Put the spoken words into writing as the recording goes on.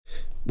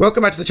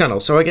Welcome back to the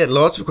channel. So I get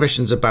lots of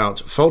questions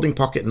about folding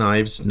pocket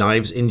knives,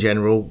 knives in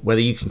general,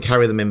 whether you can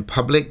carry them in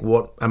public,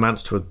 what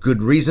amounts to a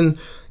good reason.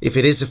 If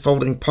it is a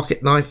folding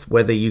pocket knife,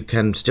 whether you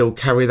can still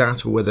carry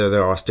that or whether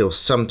there are still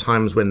some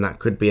times when that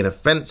could be an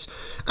offense,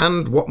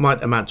 and what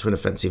might amount to an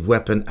offensive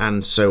weapon,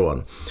 and so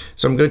on.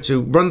 So I'm going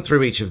to run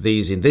through each of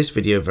these in this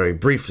video very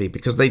briefly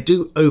because they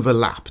do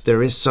overlap.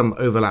 There is some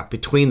overlap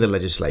between the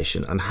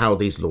legislation and how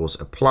these laws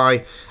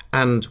apply,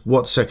 and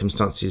what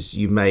circumstances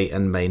you may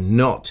and may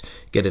not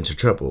get into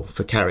trouble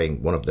for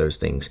carrying one of those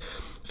things.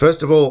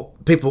 First of all,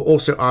 people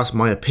also ask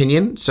my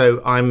opinion,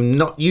 so I'm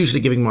not usually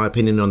giving my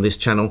opinion on this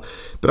channel,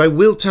 but I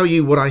will tell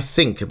you what I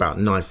think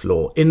about knife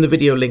law in the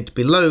video linked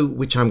below,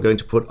 which I'm going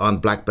to put on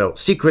Black Belt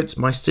Secrets,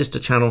 my sister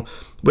channel,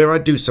 where I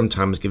do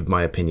sometimes give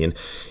my opinion.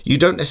 You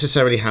don't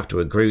necessarily have to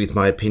agree with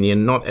my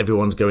opinion. Not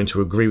everyone's going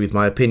to agree with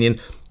my opinion.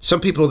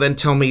 Some people then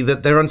tell me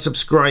that they're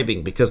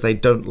unsubscribing because they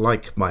don't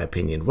like my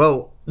opinion.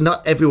 Well,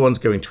 not everyone's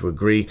going to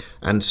agree,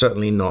 and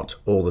certainly not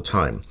all the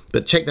time.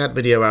 But check that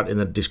video out in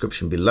the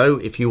description below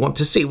if you want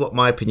to see what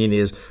my opinion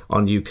is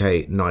on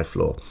UK knife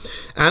law.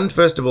 And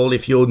first of all,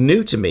 if you're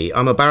new to me,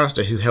 I'm a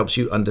barrister who helps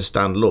you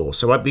understand law.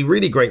 So I'd be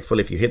really grateful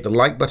if you hit the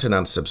like button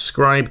and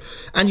subscribe.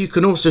 And you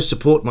can also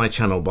support my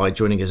channel by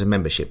joining as a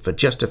membership for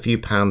just a few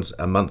pounds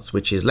a month,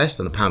 which is less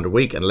than £1 a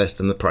week and less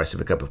than the price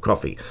of a cup of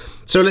coffee.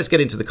 So let's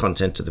get into the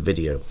content of the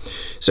video.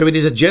 So it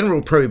is a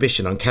general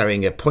prohibition on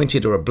carrying a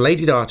pointed or a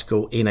bladed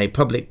article in a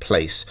public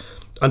place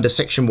under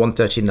Section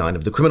 139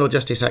 of the Criminal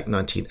Justice Act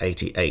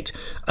 1988,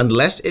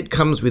 unless it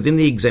comes within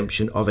the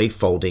exemption of a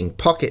folding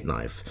pocket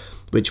knife,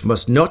 which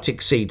must not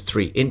exceed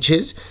 3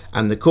 inches,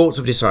 and the courts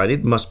have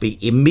decided must be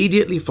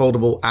immediately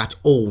foldable at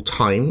all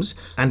times,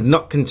 and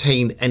not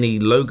contain any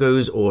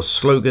logos or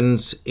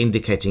slogans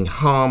indicating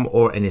harm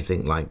or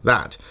anything like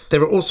that.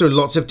 There are also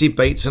lots of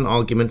debates and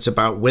arguments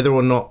about whether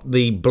or not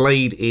the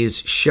blade is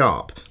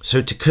sharp.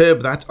 So to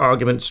curb that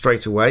argument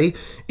straight away,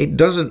 it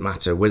doesn't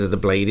matter whether the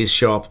blade is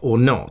sharp or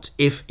not.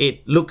 If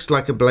it looks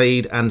like a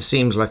blade and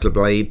seems like a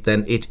blade,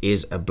 then it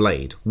is a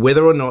blade,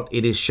 whether or not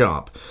it is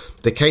sharp.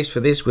 The case for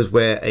this was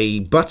where a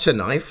butter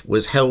knife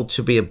was held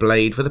to be a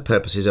blade for the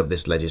purposes of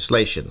this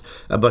legislation.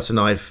 A butter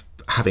knife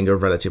having a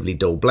relatively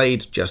dull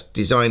blade, just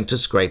designed to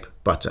scrape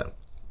butter.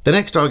 The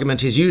next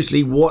argument is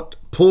usually what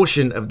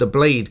portion of the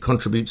blade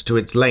contributes to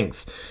its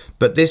length,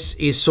 but this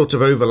is sort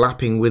of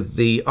overlapping with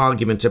the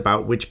argument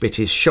about which bit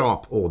is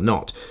sharp or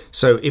not.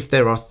 So if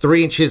there are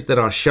 3 inches that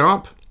are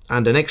sharp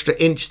and an extra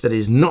inch that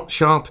is not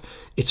sharp,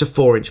 it's a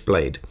 4-inch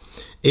blade.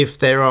 If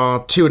there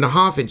are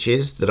 2.5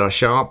 inches that are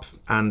sharp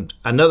and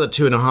another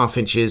 2.5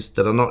 inches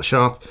that are not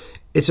sharp,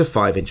 it's a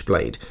 5-inch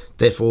blade.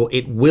 Therefore,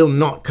 it will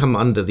not come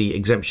under the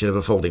exemption of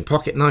a folding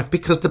pocket knife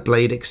because the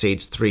blade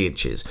exceeds 3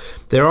 inches.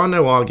 There are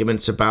no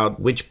arguments about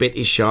which bit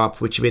is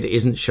sharp, which bit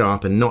isn't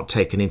sharp, and not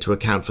taken into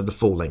account for the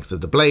full length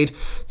of the blade.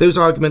 Those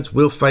arguments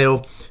will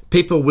fail.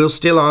 People will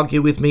still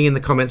argue with me in the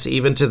comments,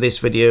 even to this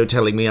video,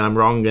 telling me I'm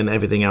wrong and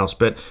everything else.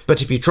 But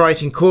if you try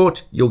it in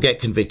court, you'll get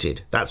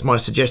convicted. That's my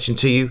suggestion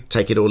to you.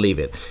 Take it or leave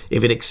it.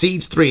 If it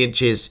exceeds 3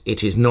 inches,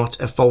 it is not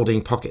a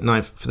folding pocket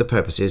knife for the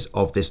purposes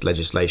of this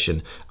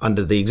legislation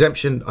under the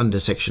exemption under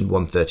Section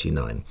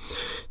 139.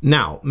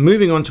 Now,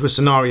 moving on to a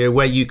scenario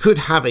where you could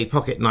have a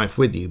pocket knife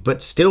with you,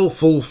 but still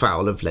fall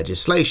foul of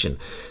legislation.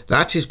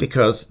 That is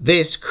because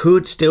this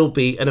could still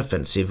be an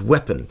offensive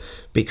weapon,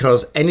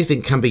 because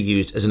anything can be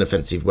used as an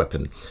offensive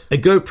weapon. A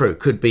GoPro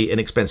could be an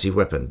expensive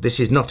weapon. This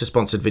is not a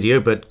sponsored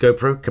video, but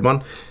GoPro, come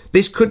on.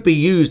 This could be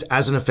used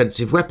as an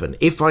offensive weapon.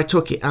 If I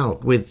took it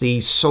out with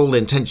the sole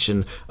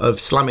intention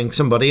of slamming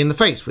somebody in the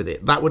face with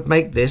it, that would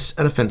make this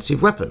an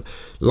offensive weapon.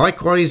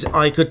 Likewise,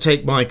 I could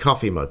take my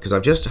coffee mug, because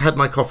I've just had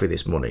my coffee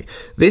this morning.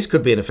 This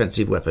could be an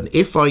offensive weapon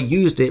if I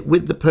used it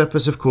with the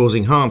purpose of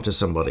causing harm to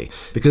somebody,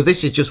 because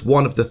this is just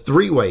one of the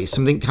 3 ways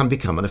something can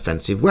become an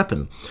offensive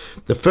weapon.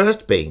 The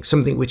first being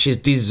something which is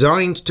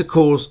designed to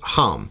cause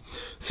harm.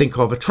 Think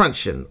of a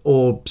truncheon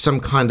or some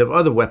kind of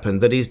other weapon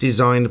that is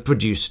designed and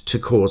produced to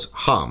cause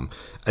harm.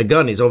 A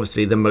gun is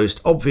obviously the most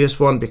obvious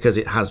one because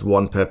it has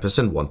one purpose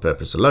and one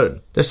purpose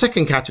alone. The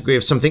second category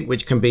of something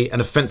which can be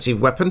an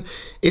offensive weapon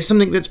is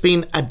something that's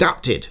been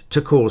adapted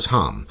to cause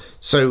harm.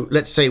 So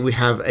let's say we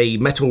have a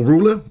metal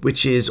ruler,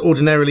 which is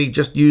ordinarily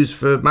just used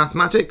for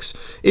mathematics.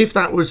 If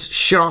that was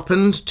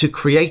sharpened to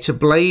create a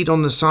blade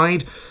on the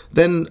side,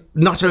 then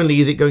not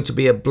only is it going to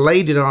be a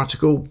bladed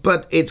article,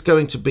 but it's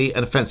going to be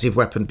an offensive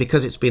weapon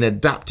because it's been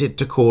adapted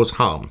to cause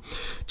harm.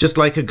 Just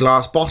like a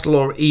glass bottle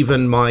or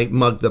even my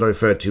mug that I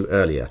referred to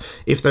earlier.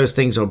 If those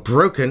things are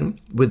broken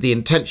with the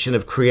intention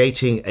of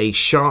creating a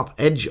sharp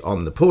edge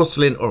on the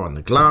porcelain or on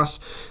the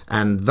glass,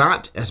 and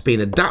that has been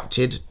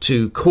adapted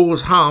to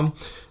cause harm,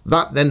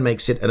 that then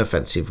makes it an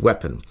offensive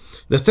weapon.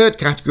 The third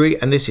category,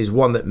 and this is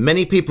one that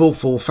many people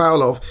fall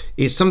foul of,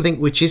 is something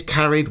which is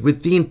carried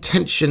with the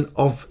intention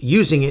of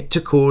using it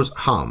to cause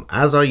harm,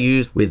 as I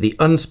used with the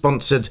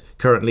unsponsored,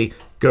 currently,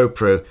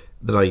 GoPro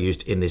that I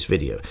used in this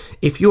video.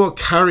 If you are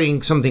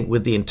carrying something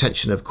with the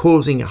intention of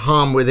causing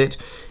harm with it,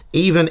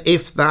 even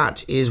if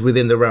that is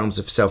within the realms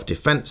of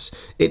self-defense,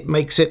 it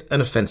makes it an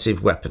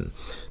offensive weapon.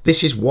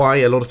 This is why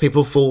a lot of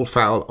people fall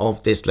foul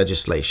of this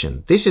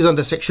legislation. This is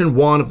under Section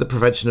 1 of the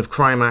Prevention of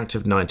Crime Act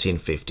of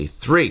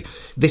 1953.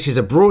 This is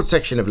a broad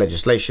section of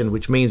legislation,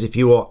 which means if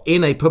you are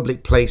in a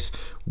public place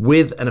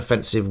with an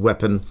offensive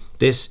weapon,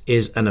 this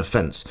is an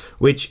offence,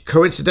 which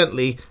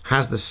coincidentally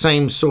has the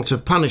same sort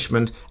of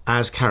punishment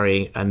as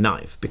carrying a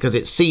knife, because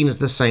it's seen as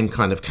the same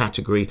kind of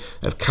category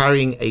of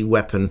carrying a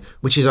weapon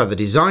which is either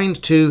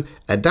designed to,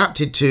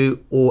 adapted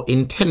to, or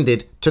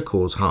intended to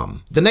cause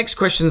harm. The next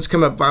questions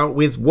come about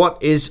with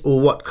what is or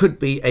what could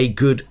be a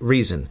good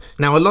reason.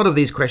 Now, a lot of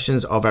these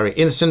questions are very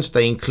innocent.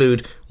 They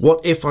include,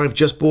 what if I've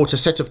just bought a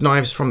set of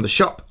knives from the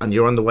shop and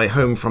you're on the way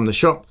home from the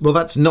shop? Well,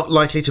 that's not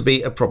likely to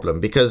be a problem,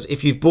 because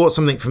if you've bought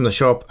something from the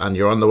shop and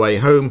you're on the way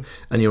home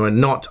and you are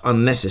not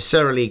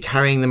unnecessarily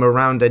carrying them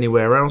around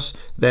anywhere else,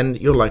 then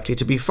you're likely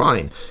to be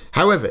fine.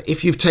 However,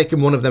 if you've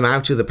taken one of them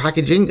out of the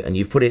packaging and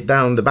you've put it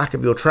down the back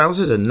of your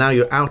trousers and now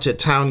you're out at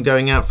town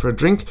going out for a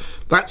drink,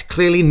 that's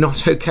clearly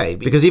not okay,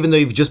 because even though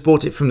you've just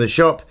bought it from the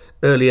shop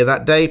earlier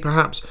that day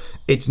perhaps,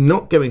 it's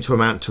not going to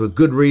amount to a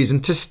good reason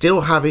to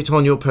still have it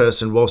on your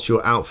person whilst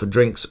you're out for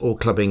drinks or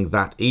clubbing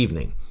that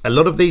evening. A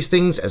lot of these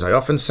things, as I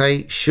often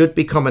say, should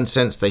be common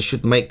sense. They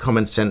should make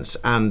common sense,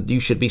 and you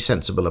should be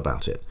sensible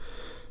about it.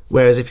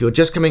 Whereas if you're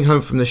just coming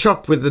home from the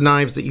shop with the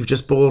knives that you've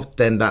just bought,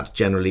 then that's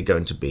generally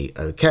going to be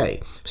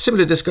okay.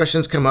 Similar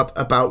discussions come up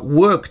about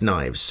work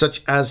knives,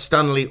 such as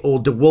Stanley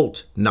or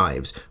DeWalt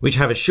knives, which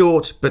have a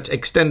short but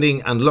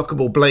extending and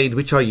lockable blade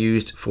which are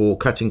used for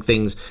cutting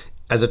things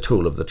as a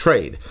tool of the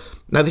trade.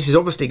 Now, this is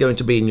obviously going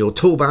to be in your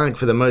tool bag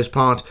for the most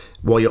part.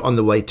 While you're on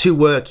the way to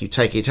work, you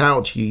take it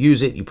out, you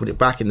use it, you put it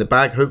back in the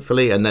bag,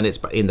 hopefully, and then it's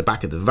in the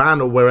back of the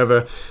van or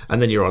wherever,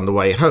 and then you're on the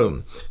way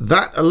home.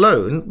 That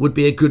alone would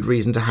be a good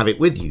reason to have it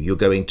with you. You're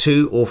going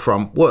to or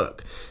from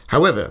work.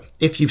 However,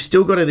 if you've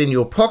still got it in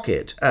your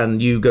pocket and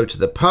you go to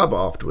the pub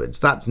afterwards,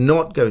 that's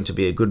not going to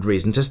be a good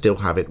reason to still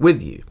have it with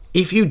you.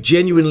 If you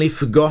genuinely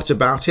forgot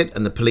about it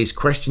and the police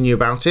question you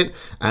about it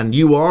and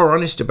you are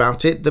honest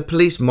about it, the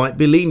police might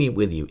be lenient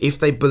with you if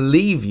they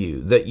believe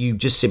you that you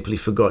just simply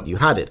forgot you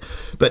had it.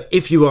 But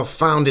if you are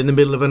found in the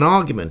middle of an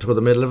argument or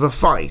the middle of a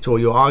fight, or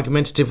you're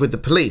argumentative with the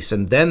police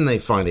and then they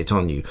find it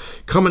on you,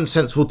 common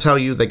sense will tell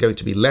you they're going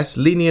to be less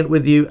lenient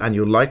with you and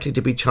you're likely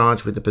to be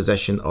charged with the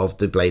possession of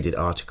the bladed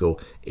article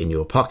in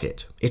your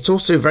pocket. It's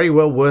also very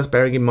well worth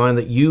bearing in mind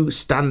that you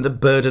stand the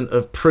burden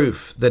of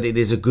proof that it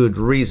is a good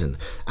reason,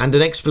 and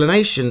an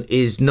explanation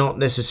is not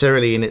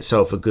necessarily in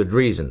itself a good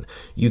reason.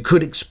 You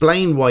could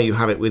explain why you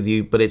have it with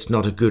you, but it's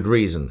not a good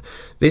reason.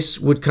 This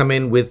would come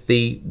in with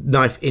the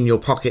knife in your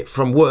pocket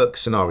from work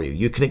scenario.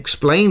 You can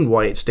explain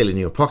why it's still in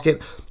your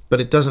pocket, but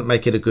it doesn't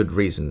make it a good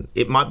reason.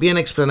 It might be an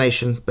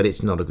explanation, but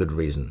it's not a good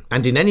reason.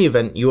 And in any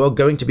event, you are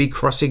going to be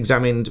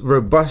cross-examined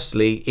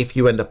robustly if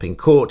you end up in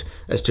court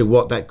as to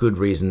what that good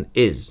reason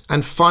is.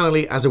 And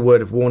finally, as a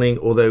word of warning,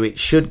 although it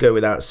should go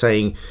without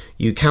saying,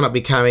 you cannot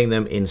be carrying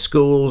them in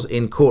schools,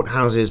 in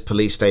courthouses,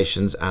 police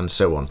stations, and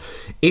so on.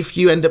 If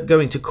you end up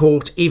going to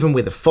court, even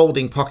with a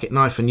folding pocket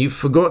knife, and you've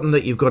forgotten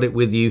that you've got it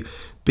with you,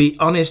 be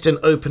honest and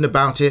open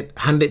about it,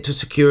 hand it to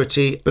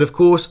security. But of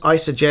course, I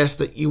suggest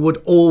that you would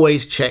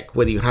always check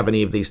whether you have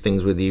any of these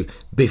things with you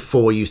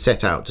before you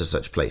set out to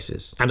such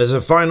places. And as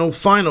a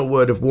final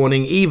word of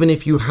warning, even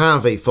if you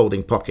have a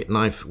folding pocket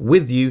knife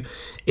with you,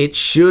 it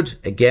should,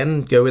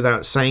 again, go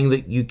without saying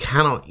that you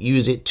cannot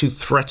use it to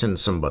threaten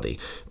somebody,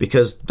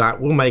 because that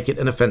will make it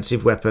an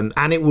offensive weapon,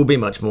 and it will be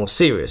much more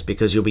serious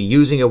because you'll be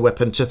using a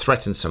weapon to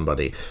threaten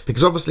somebody.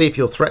 Because obviously if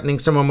you're threatening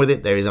someone with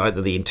it, there is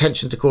either the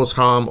intention to cause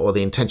harm or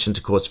the intention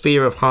to cause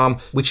fear of harm,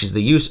 which is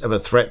the use of a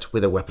threat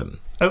with a weapon.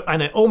 Oh,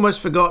 and I almost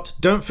forgot,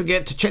 don't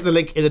forget to check the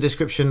link in the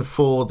description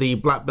for the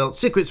Black Belt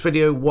Secrets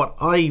video, what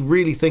I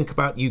really think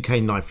about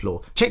UK knife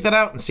law. Check that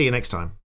out and see you next time.